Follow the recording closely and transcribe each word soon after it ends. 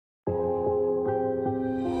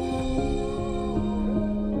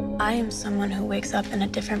I am someone who wakes up in a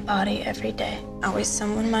different body every day. Always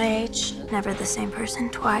someone my age, never the same person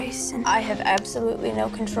twice, and I have absolutely no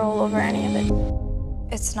control over any of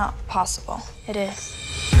it. It's not possible. It is.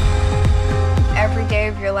 Every day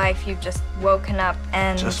of your life, you've just woken up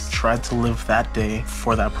and... just tried to live that day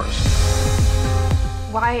for that person.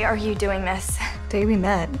 Why are you doing this? The day we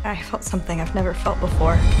met, I felt something I've never felt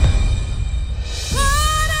before.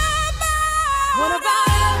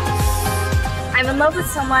 I'm in love with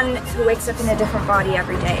someone who wakes up in a different body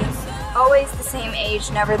every day. Always the same age,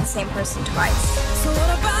 never the same person twice.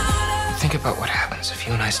 Think about what happens if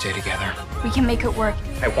you and I stay together. We can make it work.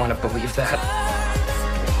 I want to believe that.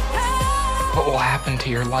 What will happen to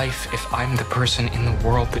your life if I'm the person in the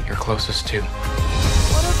world that you're closest to?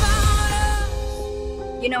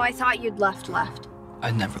 You know, I thought you'd left.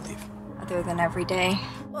 I'd never leave. Other than every day.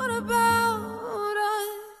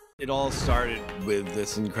 It all started with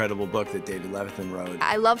this incredible book that David Levithan wrote.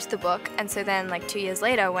 I loved the book, and so then, like 2 years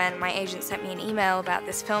later, when my agent sent me an email about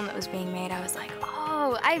this film that was being made, I was like,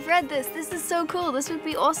 oh, I've read this. This is so cool. This would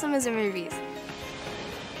be awesome as a movie.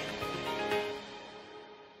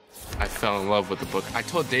 I fell in love with the book. I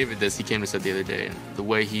told David this, he came to set the other day, and the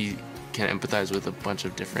way he can empathize with a bunch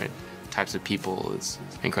of different types of people is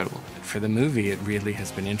incredible. For the movie, it really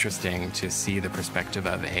has been interesting to see the perspective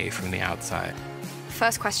of A from the outside.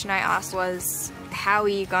 First question I asked was, how are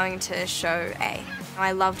you going to show A?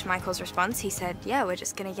 I loved Michael's response. He said, yeah, we're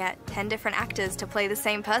just gonna get 10 different actors to play the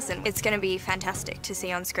same person. It's gonna be fantastic to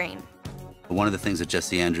see on screen. One of the things that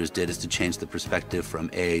Jesse Andrews did is to change the perspective from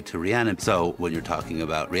A to Rhiannon. So when you're talking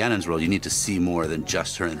about Rhiannon's role, you need to see more than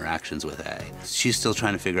just her interactions with A. She's still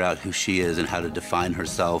trying to figure out who she is and how to define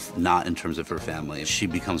herself, not in terms of her family. She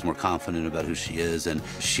becomes more confident about who she is, and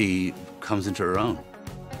she comes into her own.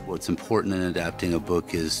 What's important in adapting a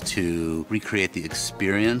book is to recreate the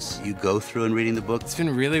experience you go through in reading the book. It's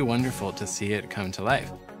been really wonderful to see it come to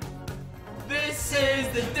life. This is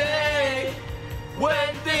the day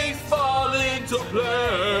when things fall into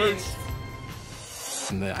place.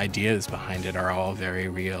 And the ideas behind it are all very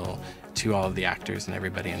real to all of the actors and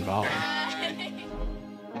everybody involved.